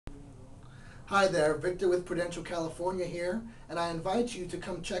Hi there, Victor with Prudential California here, and I invite you to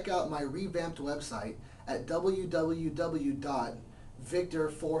come check out my revamped website at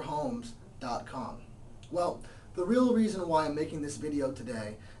www.victor4homes.com. Well, the real reason why I'm making this video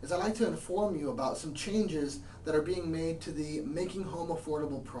today is I'd like to inform you about some changes that are being made to the Making Home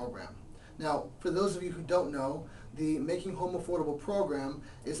Affordable program. Now, for those of you who don't know, the Making Home Affordable program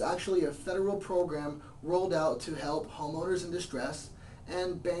is actually a federal program rolled out to help homeowners in distress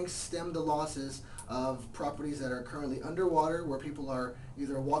and banks stem the losses of properties that are currently underwater, where people are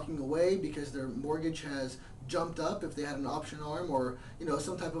either walking away because their mortgage has jumped up if they had an option arm, or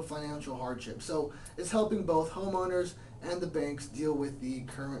some type of financial hardship. So it's helping both homeowners and the banks deal with the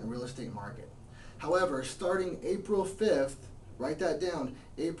current real estate market. However, starting April 5th, write that down,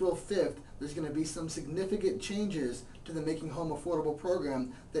 April 5th, there's going to be some significant changes to the Making Home Affordable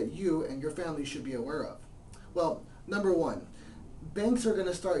program that you and your family should be aware of. Well, number one, banks are going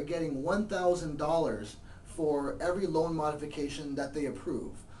to start getting $1,000 for every loan modification that they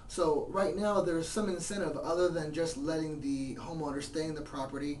approve. So right now there's some incentive other than just letting the homeowner stay in the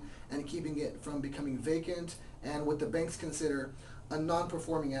property and keeping it from becoming vacant and what the banks consider a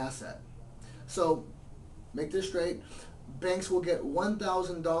non-performing asset. So make this straight, banks will get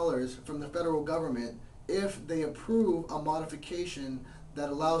 $1,000 from the federal government if they approve a modification that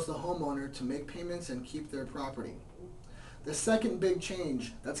allows the homeowner to make payments and keep their property. The second big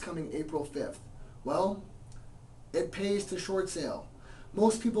change that's coming April 5th, well, it pays to short sale.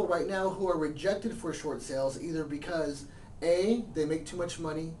 Most people right now who are rejected for short sales, either because A, they make too much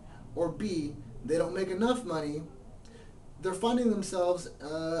money, or B, they don't make enough money, they're finding themselves,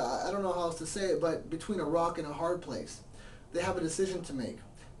 I don't know how else to say it, but between a rock and a hard place. They have a decision to make.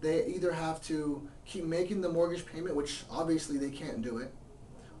 They either have to keep making the mortgage payment, which obviously they can't do it,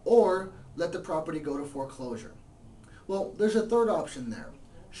 or let the property go to foreclosure. Well, there's a third option there,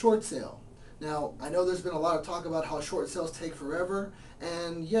 short sale. Now, I know there's been a lot of talk about how short sales take forever,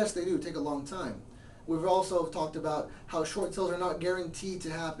 and yes, they do take a long time. We've also talked about how short sales are not guaranteed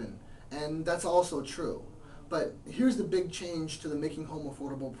to happen, and that's also true. But here's the big change to the Making Home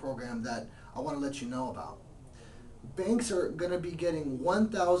Affordable program that I want to let you know about. Banks are going to be getting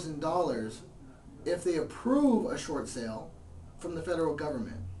 $1,000 if they approve a short sale from the federal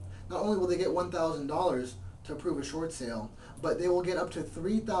government. Not only will they get $1,000 to approve a short sale, but they will get up to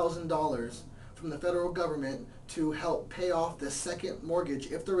 $3,000 from the federal government to help pay off the second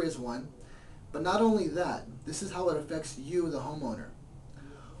mortgage if there is one. But not only that, this is how it affects you, the homeowner.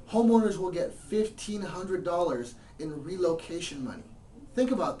 Homeowners will get $1,500 in relocation money.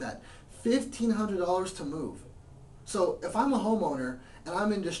 Think about that, $1,500 to move. So if I'm a homeowner and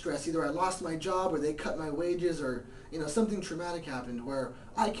I'm in distress, either I lost my job or they cut my wages, or something traumatic happened where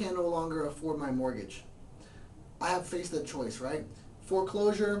I can no longer afford my mortgage, I have faced that choice, right?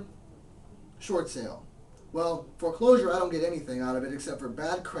 Foreclosure, short sale. Well, foreclosure, I don't get anything out of it except for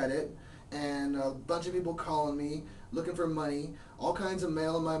bad credit and a bunch of people calling me looking for money, all kinds of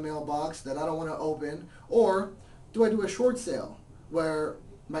mail in my mailbox that I don't want to open. Or do I do a short sale where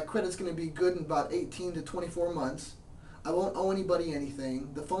my credit's going to be good in about 18 to 24 months, I won't owe anybody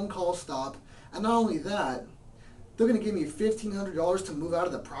anything, the phone calls stop, and not only that, they're going to give me $1,500 to move out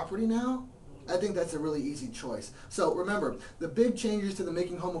of the property now? I think that's a really easy choice. So remember, the big changes to the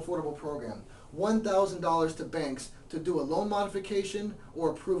Making Home Affordable program, $1,000 to banks to do a loan modification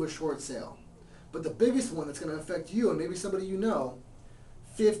or approve a short sale. But the biggest one that's going to affect you and maybe somebody you know,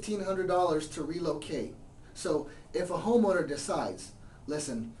 $1,500 to relocate. So if a homeowner decides,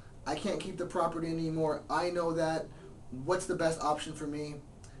 listen, I can't keep the property anymore, I know that, what's the best option for me?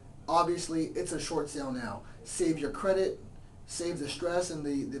 Obviously, it's a short sale now. Save your credit, save the stress and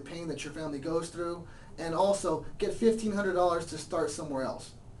the pain that your family goes through, and also get $1,500 to start somewhere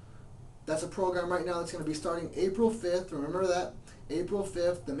else. That's a program right now that's going to be starting April 5th. Remember that, April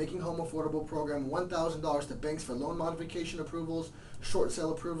 5th, the Making Home Affordable program, $1,000 to banks for loan modification approvals, short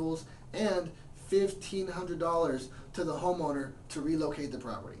sale approvals, and $1,500 to the homeowner to relocate the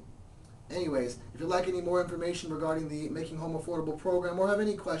property. Anyways, if you'd like any more information regarding the Making Home Affordable program or have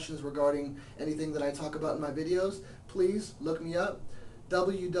any questions regarding anything that I talk about in my videos, please look me up,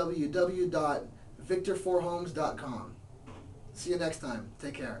 www.victor4homes.com. See you next time.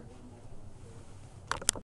 Take care.